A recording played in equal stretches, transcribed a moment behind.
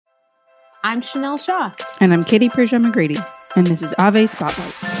I'm Chanel Shaw. And I'm Katie Persia McGrady. And this is Ave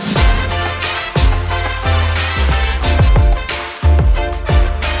Spotlight.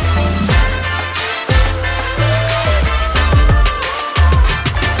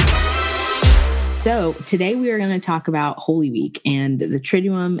 So today we are going to talk about Holy Week and the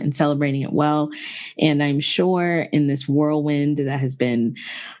Triduum and celebrating it well. And I'm sure in this whirlwind that has been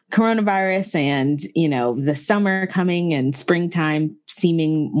coronavirus and, the summer coming and springtime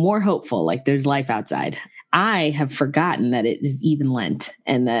seeming more hopeful, like there's life outside, I have forgotten that it is even Lent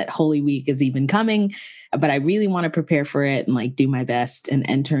and that Holy Week is even coming. But I really want to prepare for it and do my best and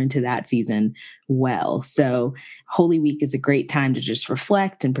enter into that season well. So Holy Week is a great time to just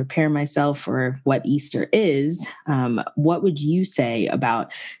reflect and prepare myself for what Easter is. What would you say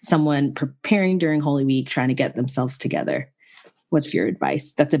about someone preparing during Holy Week, trying to get themselves together? What's your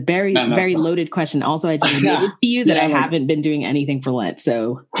advice? That's a very loaded question. Also, I just admitted to you that I haven't been doing anything for Lent.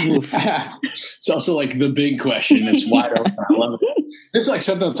 So oof. It's also the big question that's wide open. I love it. It's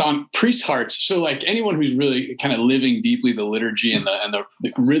something that's on priests' hearts. So anyone who's really kind of living deeply the liturgy and the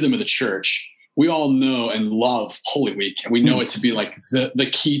rhythm of the church, we all know and love Holy Week. And we know it to be the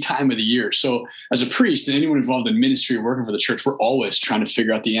key time of the year. So as a priest and anyone involved in ministry or working for the church, we're always trying to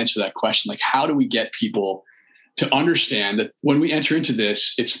figure out the answer to that question. How do we get people to understand that when we enter into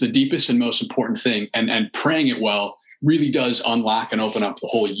this, it's the deepest and most important thing, and praying it well really does unlock and open up the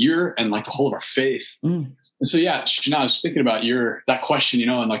whole year and the whole of our faith. And so, I was thinking about that question,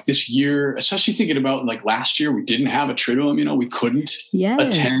 and this year, especially thinking about last year, we didn't have a Triduum, we couldn't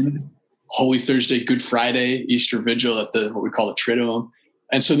attend Holy Thursday, Good Friday, Easter Vigil at what we call the Triduum.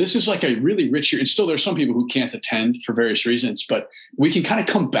 And so this is a really rich year. And still there's some people who can't attend for various reasons, but we can kind of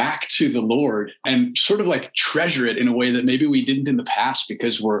come back to the Lord and sort of treasure it in a way that maybe we didn't in the past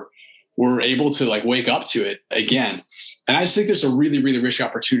because we're able to wake up to it again. And I just think there's a really, really rich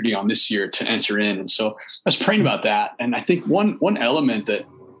opportunity on this year to enter in. And so I was praying about that. And I think one element that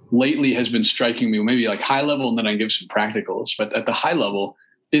lately has been striking me, maybe high level, and then I give some practicals, but at the high level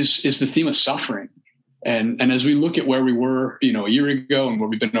is the theme of suffering. And as we look at where we were, a year ago and where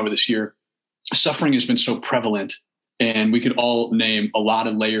we've been over this year, suffering has been so prevalent. And we could all name a lot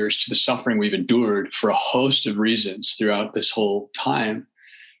of layers to the suffering we've endured for a host of reasons throughout this whole time.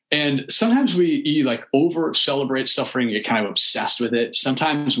 And sometimes we over celebrate suffering, get kind of obsessed with it.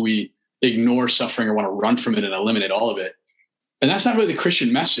 Sometimes we ignore suffering or want to run from it and eliminate all of it. And that's not really the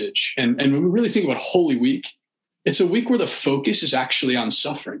Christian message. And when we really think about Holy Week, it's a week where the focus is actually on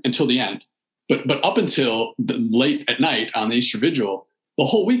suffering until the end. But up until late at night on the Easter Vigil, the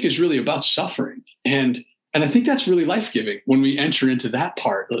whole week is really about suffering. And I think that's really life-giving when we enter into that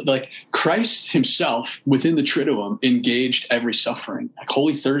part. Christ himself within the Triduum engaged every suffering.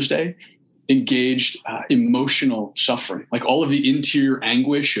 Holy Thursday engaged emotional suffering, all of the interior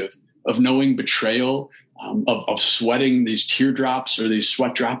anguish of knowing betrayal, of sweating these teardrops or these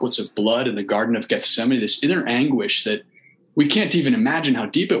sweat droplets of blood in the Garden of Gethsemane, this inner anguish that we can't even imagine how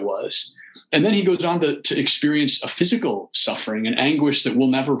deep it was. And then he goes on to experience a physical suffering and anguish that we'll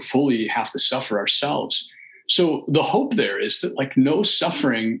never fully have to suffer ourselves. So the hope there is that no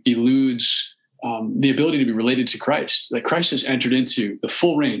suffering eludes the ability to be related to Christ, that Christ has entered into the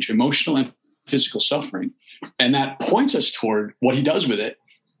full range, emotional and physical suffering. And that points us toward what he does with it,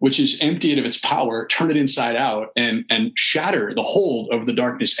 which is empty it of its power, turn it inside out, and shatter the hold of the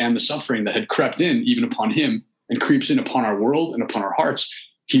darkness and the suffering that had crept in even upon him and creeps in upon our world and upon our hearts.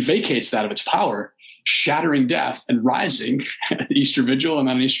 He vacates that of its power, shattering death and rising at the Easter Vigil and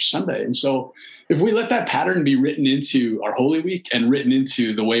on Easter Sunday. And so if we let that pattern be written into our Holy Week and written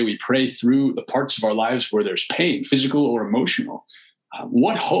into the way we pray through the parts of our lives where there's pain, physical or emotional,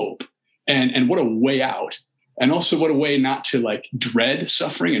 what hope and what a way out. And also what a way not to dread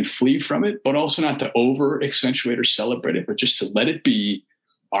suffering and flee from it, but also not to over accentuate or celebrate it, but just to let it be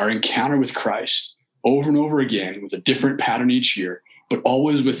our encounter with Christ over and over again with a different pattern each year, but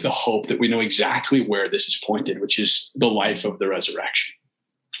always with the hope that we know exactly where this is pointed, which is the life of the resurrection.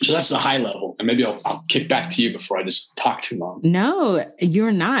 So that's the high level. And maybe I'll kick back to you before I just talk too long. No,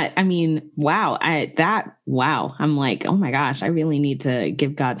 you're not. I mean, wow. I'm oh my gosh, I really need to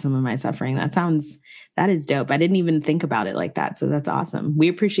give God some of my suffering. That is dope. I didn't even think about it like that. So that's awesome. We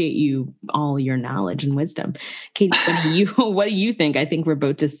appreciate all your knowledge and wisdom. Katie, what do you think? I think we're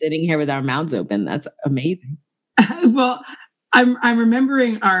both just sitting here with our mouths open. That's amazing. Well, I'm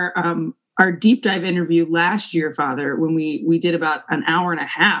remembering our deep dive interview last year, Father, when we did about an hour and a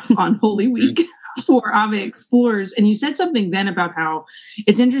half on Holy Week for Ave Explorers. And you said something then about how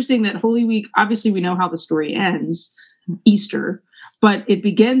it's interesting that Holy Week, obviously we know how the story ends, Easter, but it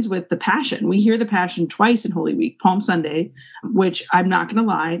begins with the Passion. We hear the Passion twice in Holy Week, Palm Sunday, which I'm not going to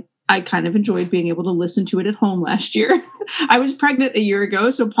lie, I kind of enjoyed being able to listen to it at home last year. I was pregnant a year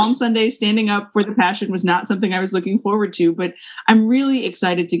ago, so Palm Sunday standing up for the Passion was not something I was looking forward to, but I'm really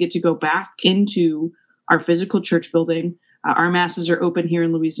excited to get to go back into our physical church building. Our masses are open here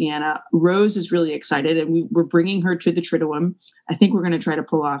in Louisiana. Rose is really excited, and we're bringing her to the Triduum. I think we're going to try to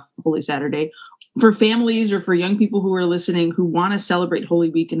pull off Holy Saturday. For families or for young people who are listening who want to celebrate Holy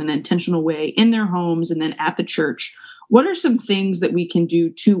Week in an intentional way in their homes and then at the church, what are some things that we can do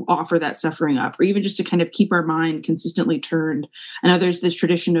to offer that suffering up, or even just to kind of keep our mind consistently turned? I know there's this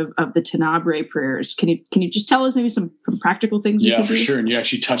tradition of the Tenebrae prayers. Can you just tell us maybe some practical things? Yeah, for sure. And you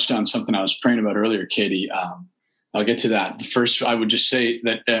actually touched on something I was praying about earlier, Katie. I'll get to that. First, I would just say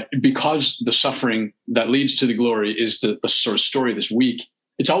that because the suffering that leads to the glory is the sort of story of this week,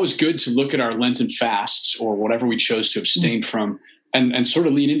 it's always good to look at our Lenten fasts or whatever we chose to abstain from and sort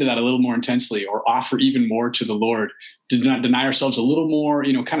of lean into that a little more intensely, or offer even more to the Lord, to not deny ourselves a little more,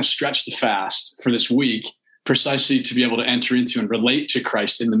 kind of stretch the fast for this week, precisely to be able to enter into and relate to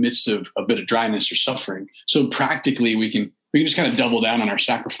Christ in the midst of a bit of dryness or suffering. So practically we can just kind of double down on our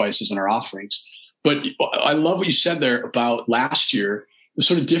sacrifices and our offerings. But I love what you said there about last year, the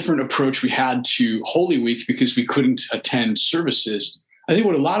sort of different approach we had to Holy Week because we couldn't attend services. I think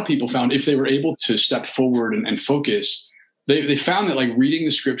what a lot of people found, if they were able to step forward and focus, they found that like reading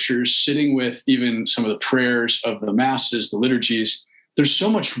the scriptures, sitting with even some of the prayers of the masses, the liturgies, there's so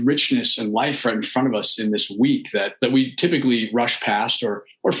much richness and life right in front of us in this week that we typically rush past, or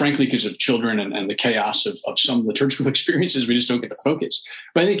frankly, because of children and the chaos of some liturgical experiences, we just don't get to focus.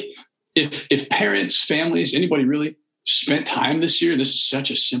 But I think if parents, families, anybody really spent time this year, this is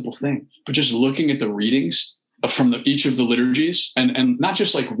such a simple thing, but just looking at the readings from each of the liturgies and not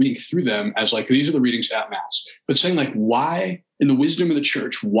just like reading through them as like, these are the readings at Mass, but saying like, why in the wisdom of the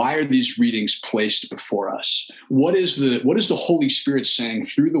church, why are these readings placed before us? What is the Holy Spirit saying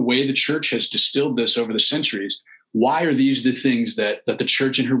through the way the church has distilled this over the centuries? Why are these the things that the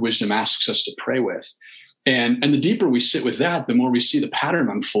church in her wisdom asks us to pray with? And the deeper we sit with that, the more we see the pattern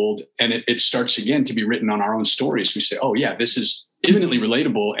unfold, and it starts again to be written on our own stories. We say, oh yeah, this is imminently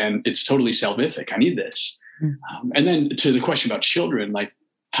relatable and it's totally salvific. I need this. And then to the question about children, like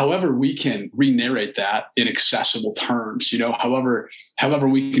however we can re-narrate that in accessible terms, however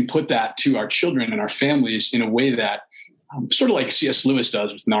we can put that to our children and our families in a way that sort of like C.S. Lewis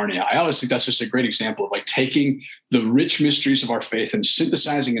does with Narnia. I always think that's just a great example of like taking the rich mysteries of our faith and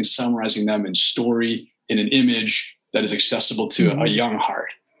synthesizing and summarizing them in story, in an image that is accessible to a young heart.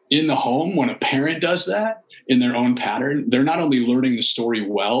 In the home, when a parent does that in their own pattern, they're not only learning the story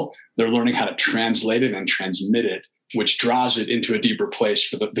well, they're learning how to translate it and transmit it, which draws it into a deeper place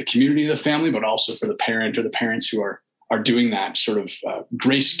for the community of the family, but also for the parent or the parents who are doing that sort of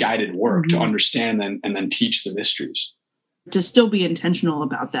grace-guided work to understand and then teach the mysteries. To still be intentional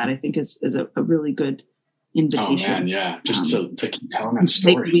about that, I think is a really good invitation. Oh man, yeah. Just to keep telling that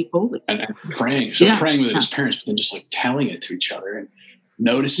story and praying. So praying with it as parents, but then just like telling it to each other and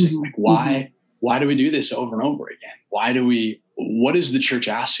noticing like why do we do this over and over again? What is the church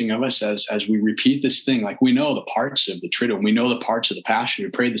asking of us as we repeat this thing? Like we know the parts of the Triduum, we know the parts of the Passion,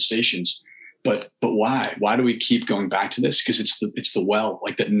 we prayed the stations, but why? Why do we keep going back to this? Because it's the well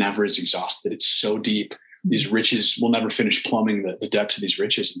like that never is exhausted. It's so deep. These riches, we'll never finish plumbing the depths of these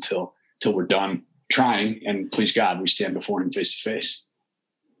riches until we're done trying, and please God, we stand before him face to face.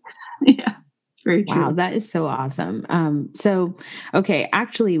 Yeah, very true. Wow, that is so awesome.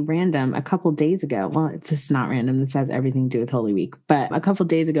 Actually random, a couple days ago, well, it's just not random. This has everything to do with Holy Week, but a couple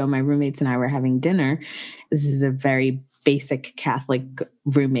days ago, my roommates and I were having dinner. This is a very basic Catholic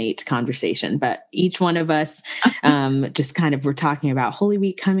roommate conversation, but each one of us just kind of were talking about Holy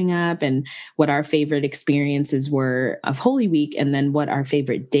Week coming up and what our favorite experiences were of Holy Week, and then what our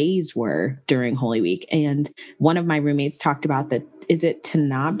favorite days were during Holy Week. And one of my roommates talked about is it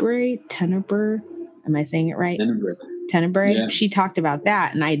Tenebrae? Am I saying it right? Tenebrae. Yeah. She talked about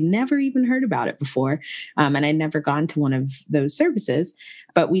that, and I'd never even heard about it before, and I'd never gone to one of those services.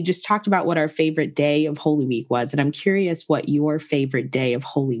 But we just talked about what our favorite day of Holy Week was, and I'm curious what your favorite day of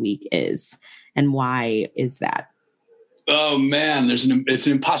Holy Week is, and why is that? Oh man, it's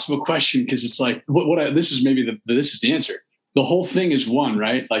an impossible question because it's like this is the answer. The whole thing is one,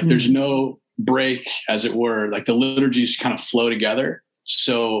 right? Like there's no break, as it were. Like the liturgies kind of flow together.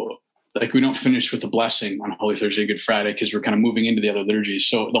 So like we don't finish with a blessing on Holy Thursday, Good Friday, because we're kind of moving into the other liturgies.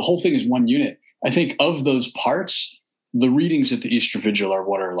 So the whole thing is one unit. I think of those parts, the readings at the Easter Vigil are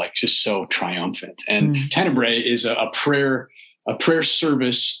what are like just so triumphant. And Tenebrae is a prayer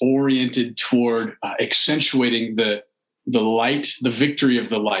service oriented toward accentuating the the light, the victory of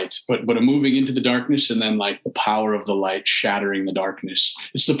the light, but a moving into the darkness, and then like the power of the light shattering the darkness.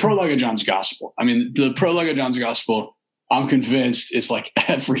 It's the prologue of John's gospel. I mean, the prologue of John's gospel, I'm convinced, is like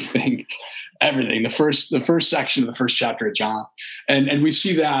everything. The first section of the first chapter of John. And we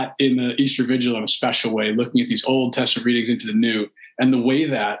see that in the Easter Vigil in a special way, looking at these Old Testament readings into the New, and the way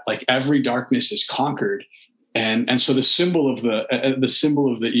that like every darkness is conquered. And so the symbol of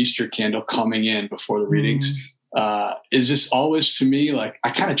the Easter candle coming in before the readings is just always, to me, like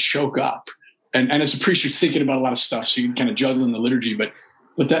I kind of choke up. And as a priest, you're thinking about a lot of stuff, so you can kind of juggle in the liturgy, but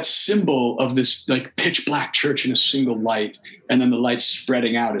that symbol of this like pitch black church in a single light, and then the light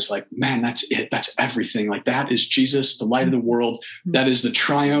spreading out, is like, man, that's it. That's everything. Like that is Jesus, the light of the world. That is the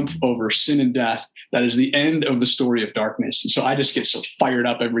triumph over sin and death. That is the end of the story of darkness. And so I just get so fired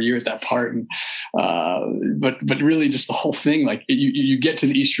up every year at that part. And, but really just the whole thing, like you get to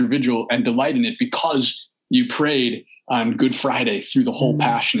the Easter Vigil and delight in it because you prayed on Good Friday through the whole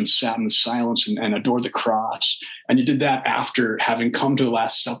Passion and sat in the silence and adored the cross. And you did that after having come to the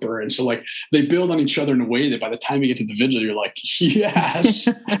Last Supper. And so like they build on each other in a way that by the time you get to the vigil, you're like, yes.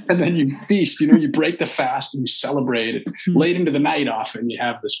 And then you feast, you break the fast and you celebrate it. Late into the night often you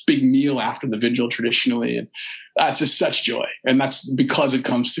have this big meal after the vigil traditionally. And that's just such joy. And that's because it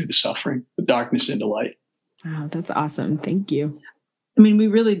comes through the suffering, the darkness into light. Wow, that's awesome. Thank you. I mean, we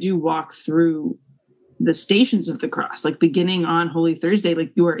really do walk through the stations of the cross, like beginning on Holy Thursday,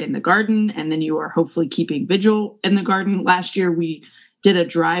 like you are in the garden and then you are hopefully keeping vigil in the garden. Last year, we did a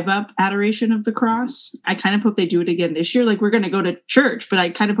drive-up adoration of the cross. I kind of hope they do it again this year. Like we're going to go to church, but I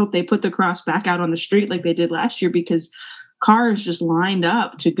kind of hope they put the cross back out on the street like they did last year, because cars just lined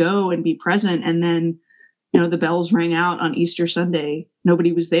up to go and be present. And then, the bells rang out on Easter Sunday.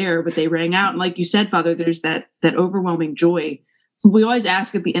 Nobody was there, but they rang out. And like you said, Father, there's that overwhelming joy. We always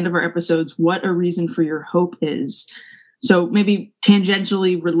ask at the end of our episodes what a reason for your hope is. So maybe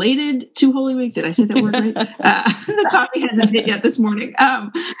tangentially related to Holy Week. Did I say that word right? The coffee hasn't hit yet this morning.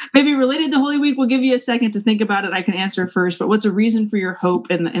 Maybe related to Holy Week. We'll give you a second to think about it. I can answer first. But what's a reason for your hope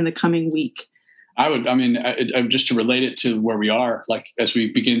in the coming week? Just to relate it to where we are, like as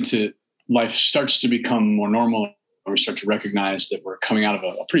we begin to, life starts to become more normal, we start to recognize that we're coming out of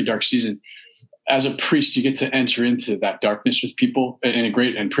a pretty dark season. As a priest, you get to enter into that darkness with people in a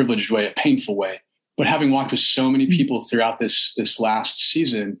great and privileged way, a painful way. But having walked with so many people throughout this last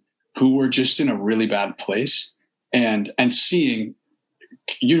season who were just in a really bad place, and seeing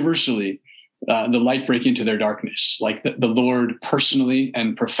universally the light break into their darkness, like the Lord personally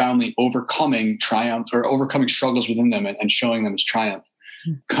and profoundly overcoming struggles within them and showing them his triumph.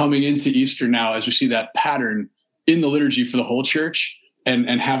 Coming into Easter now, as we see that pattern in the liturgy for the whole church,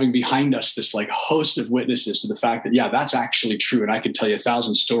 and having behind us this like host of witnesses to the fact that, yeah, that's actually true. And I could tell you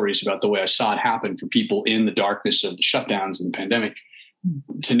 1,000 stories about the way I saw it happen for people in the darkness of the shutdowns and the pandemic.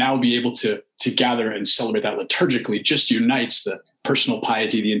 To now be able to gather and celebrate that liturgically just unites the personal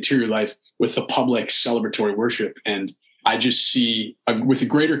piety, the interior life with the public celebratory worship. And I just see with a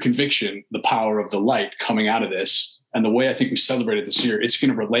greater conviction, the power of the light coming out of this. And the way I think we celebrated this year, it's going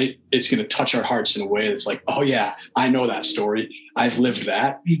to relate. It's going to touch our hearts in a way that's like, oh yeah, I know that story. I've lived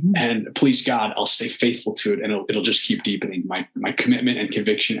that. Mm-hmm. And please God, I'll stay faithful to it. And it'll just keep deepening my commitment and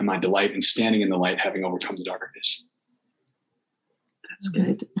conviction and my delight in standing in the light, having overcome the darkness. That's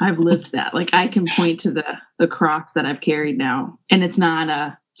good. I've lived that. Like I can point to the cross that I've carried now, and it's not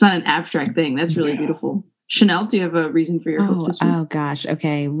an abstract thing. That's really beautiful. Chanel, do you have a reason for your hope this week? Oh gosh.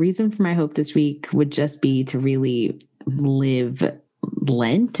 Okay. Reason for my hope this week would just be to really live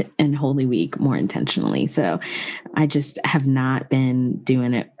Lent and Holy Week more intentionally. So I just have not been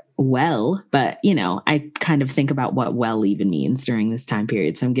doing it well, but I kind of think about what well even means during this time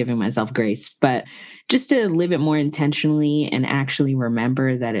period. So I'm giving myself grace, but just to live it more intentionally and actually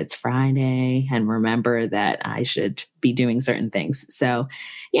remember that it's Friday and remember that I should be doing certain things. So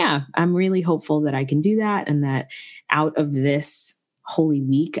yeah, I'm really hopeful that I can do that, and that out of this Holy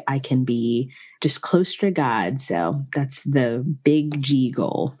Week, I can be just closer to God. So that's the big G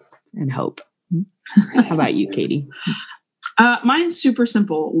goal and hope. How about you, Katie? Mine's super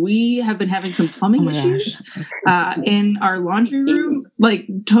simple. We have been having some plumbing issues in our laundry room, like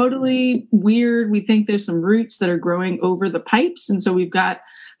totally weird. We think there's some roots that are growing over the pipes. And so we've got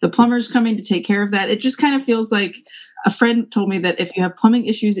the plumbers coming to take care of that. It just kind of feels like a friend told me that if you have plumbing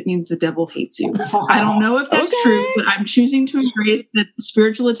issues, it means the devil hates you. I don't know if that's true, but I'm choosing to embrace that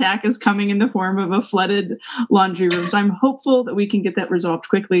spiritual attack is coming in the form of a flooded laundry room. So I'm hopeful that we can get that resolved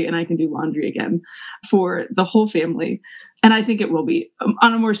quickly and I can do laundry again for the whole family. And I think it will be.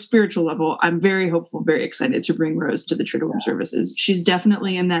 On a more spiritual level, I'm very hopeful, very excited to bring Rose to the Triduum services. She's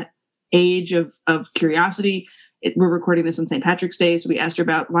definitely in that age of curiosity. we're recording this on St. Patrick's Day. So we asked her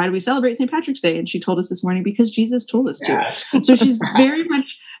about why do we celebrate St. Patrick's Day? And she told us this morning, because Jesus told us to. Yes. So she's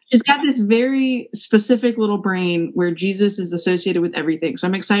she's got this very specific little brain where Jesus is associated with everything. So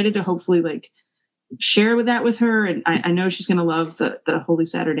I'm excited to hopefully share that with her. And I know she's going to love the Holy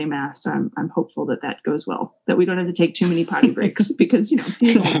Saturday Mass. So I'm hopeful that goes well, that we don't have to take too many potty breaks because,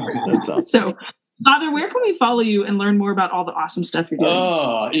 That's awesome. So Father, where can we follow you and learn more about all the awesome stuff you're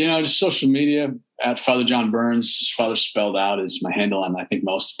doing? Just social media at Father John Burns. Father spelled out is my handle on, I think,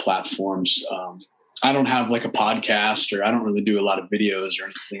 most platforms. I don't have a podcast, or I don't really do a lot of videos or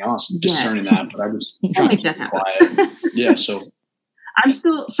anything else. I'm discerning that, but I was trying to be quiet. Yeah, so I'm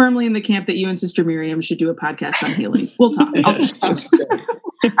still firmly in the camp that you and Sister Miriam should do a podcast on healing. We'll talk. I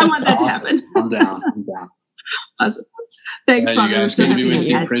want that to happen. I'm down. Awesome. Thanks, Father. You guys, good to be with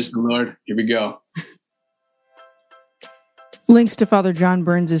you. Praise the Lord. Here we go. Links to Father John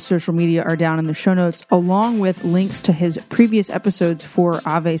Burns' social media are down in the show notes, along with links to his previous episodes for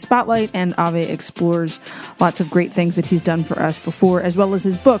Ave Spotlight and Ave Explores. Lots of great things that he's done for us before, as well as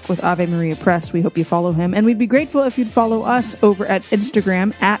his book with Ave Maria Press. We hope you follow him. And we'd be grateful if you'd follow us over at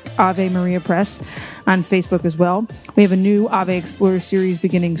Instagram at Ave Maria Press, on Facebook as well. We have a new Ave Explores series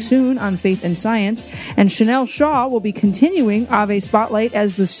beginning soon on faith and science. And Chanel Shaw will be continuing Ave Spotlight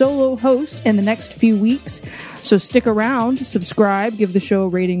as the solo host in the next few weeks. So stick around, subscribe, give the show a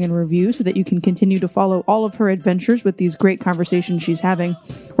rating and review so that you can continue to follow all of her adventures with these great conversations she's having.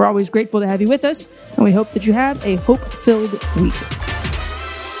 We're always grateful to have you with us, and we hope that you have a hope-filled week.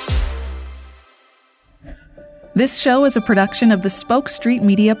 This show is a production of the Spoke Street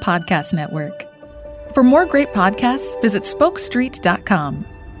Media Podcast Network. For more great podcasts, visit spokestreet.com.